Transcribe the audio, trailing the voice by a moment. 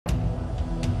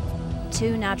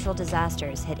2 natural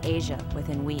disasters hit Asia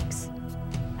within weeks.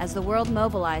 As the world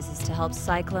mobilizes to help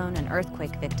cyclone and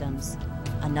earthquake victims,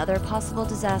 another possible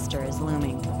disaster is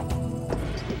looming.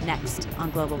 Next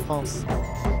on Global Pulse.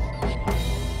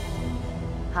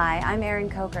 Hi, I'm Erin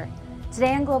Coker.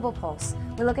 Today on Global Pulse,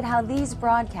 we look at how these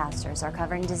broadcasters are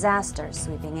covering disasters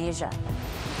sweeping Asia.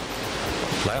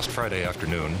 Last Friday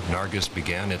afternoon, Nargis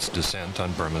began its descent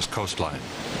on Burma's coastline.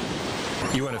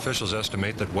 UN officials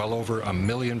estimate that well over 1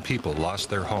 million people lost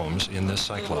their homes in this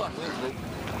cyclone.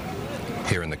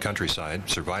 Here in the countryside,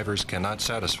 survivors cannot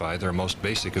satisfy their most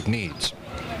basic of needs.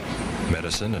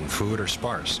 Medicine and food are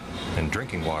sparse, and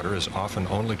drinking water is often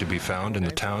only to be found in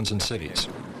the towns and cities.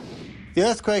 The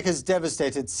earthquake has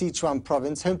devastated Sichuan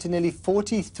province, home to nearly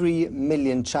 43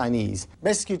 million Chinese.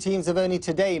 Rescue teams have only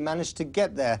today managed to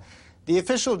get there. The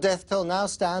official death toll now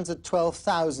stands at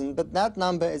 12,000, but that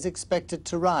number is expected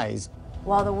to rise.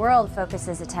 While the world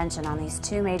focuses attention on these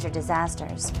 2 major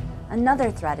disasters, another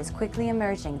threat is quickly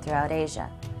emerging throughout Asia,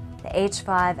 the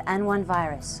H5N1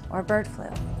 virus, or bird flu.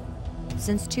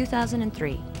 Since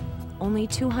 2003, only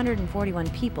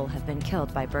 241 people have been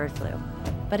killed by bird flu.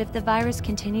 But if the virus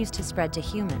continues to spread to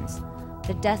humans,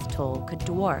 the death toll could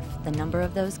dwarf the number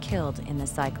of those killed in the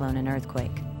cyclone and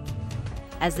earthquake.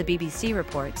 As the BBC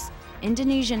reports,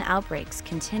 Indonesian outbreaks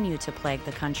continue to plague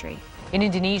the country. In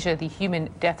Indonesia, the human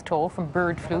death toll from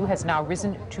bird flu has now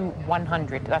risen to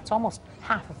 100. That's almost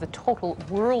half of the total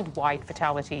worldwide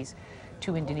fatalities.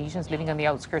 2 Indonesians living on the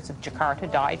outskirts of Jakarta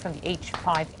died from the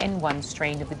H5N1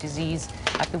 strain of the disease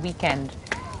at the weekend.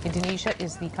 Indonesia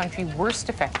is the country worst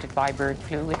affected by bird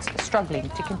flu. It's struggling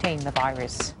to contain the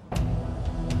virus.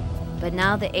 But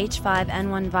now the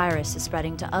H5N1 virus is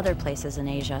spreading to other places in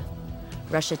Asia.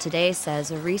 Russia Today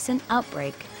says a recent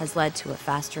outbreak has led to a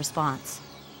fast response.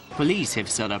 Police have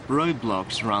set up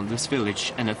roadblocks around this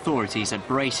village, and authorities are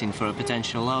bracing for a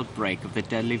potential outbreak of the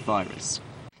deadly virus.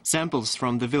 Samples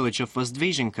from the village of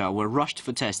Vozdvizhenka were rushed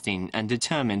for testing and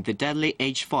determined the deadly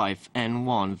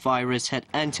H5N1 virus had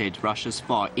entered Russia's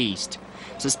Far East.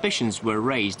 Suspicions were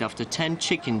raised after 10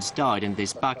 chickens died in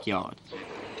this backyard.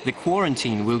 The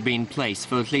quarantine will be in place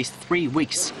for at least 3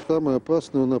 weeks.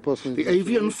 The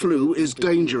avian flu is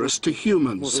dangerous to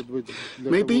humans.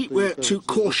 Maybe we're too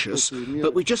cautious,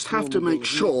 but we just have to make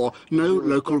sure no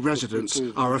local residents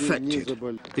are affected.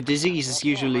 The disease is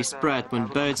usually spread when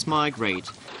birds migrate.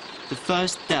 The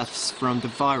first deaths from the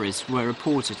virus were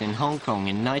reported in Hong Kong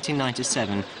in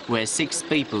 1997, where 6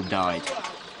 people died.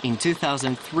 In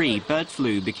 2003, bird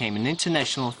flu became an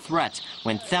international threat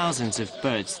when thousands of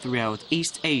birds throughout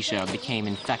East Asia became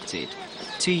infected.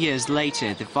 2 years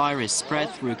later, the virus spread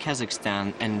through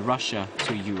Kazakhstan and Russia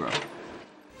to Europe.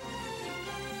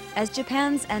 As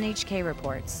Japan's NHK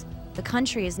reports, the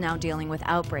country is now dealing with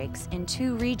outbreaks in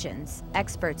 2 regions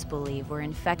experts believe were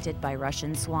infected by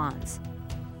Russian swans.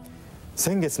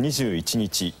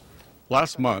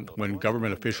 Last month, when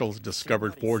government officials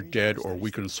discovered 4 dead or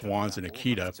weakened swans in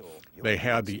Akita, they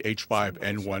had the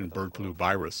H5N1 bird flu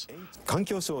virus.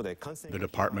 The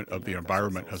Department of the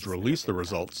Environment has released the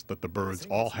results that the birds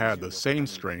all had the same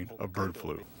strain of bird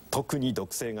flu.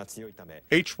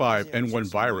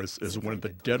 H5N1 virus is one of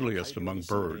the deadliest among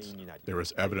birds. There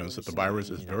is evidence that the virus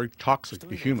is very toxic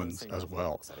to humans as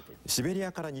well.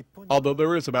 Although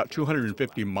there is about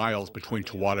 250 miles between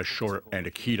Tawada Shore and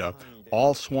Akita,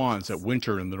 all swans that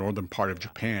winter in the northern part of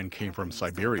Japan came from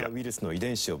Siberia.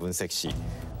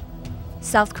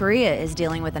 South Korea is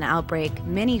dealing with an outbreak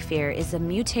many fear is a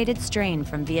mutated strain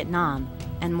from Vietnam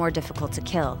and more difficult to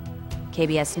kill.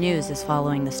 KBS News is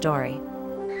following the story.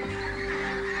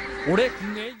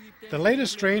 The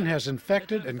latest strain has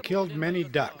infected and killed many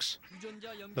ducks.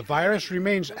 The virus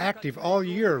remains active all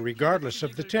year regardless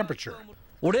of the temperature.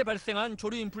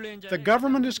 The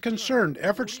government is concerned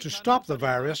efforts to stop the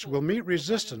virus will meet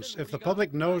resistance if the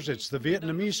public knows it's the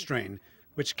Vietnamese strain,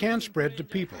 which can spread to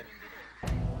people.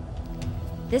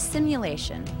 This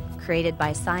simulation, created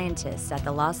by scientists at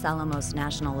the Los Alamos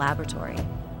National Laboratory,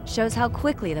 shows how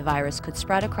quickly the virus could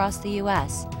spread across the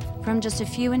U.S. from just a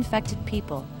few infected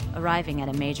people arriving at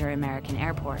a major American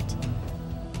airport.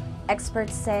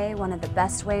 Experts say one of the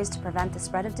best ways to prevent the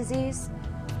spread of disease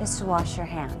is to wash your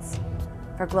hands.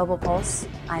 For Global Pulse,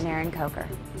 I'm Erin Coker.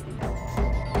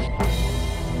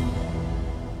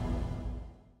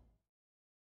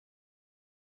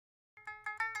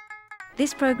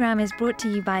 This program is brought to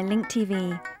you by Link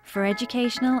TV for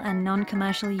educational and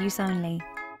non-commercial use only.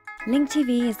 Link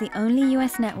TV is the only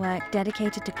US network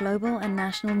dedicated to global and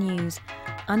national news,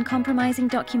 uncompromising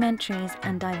documentaries,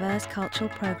 and diverse cultural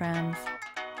programs.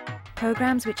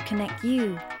 Programs which connect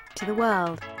you to the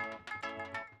world.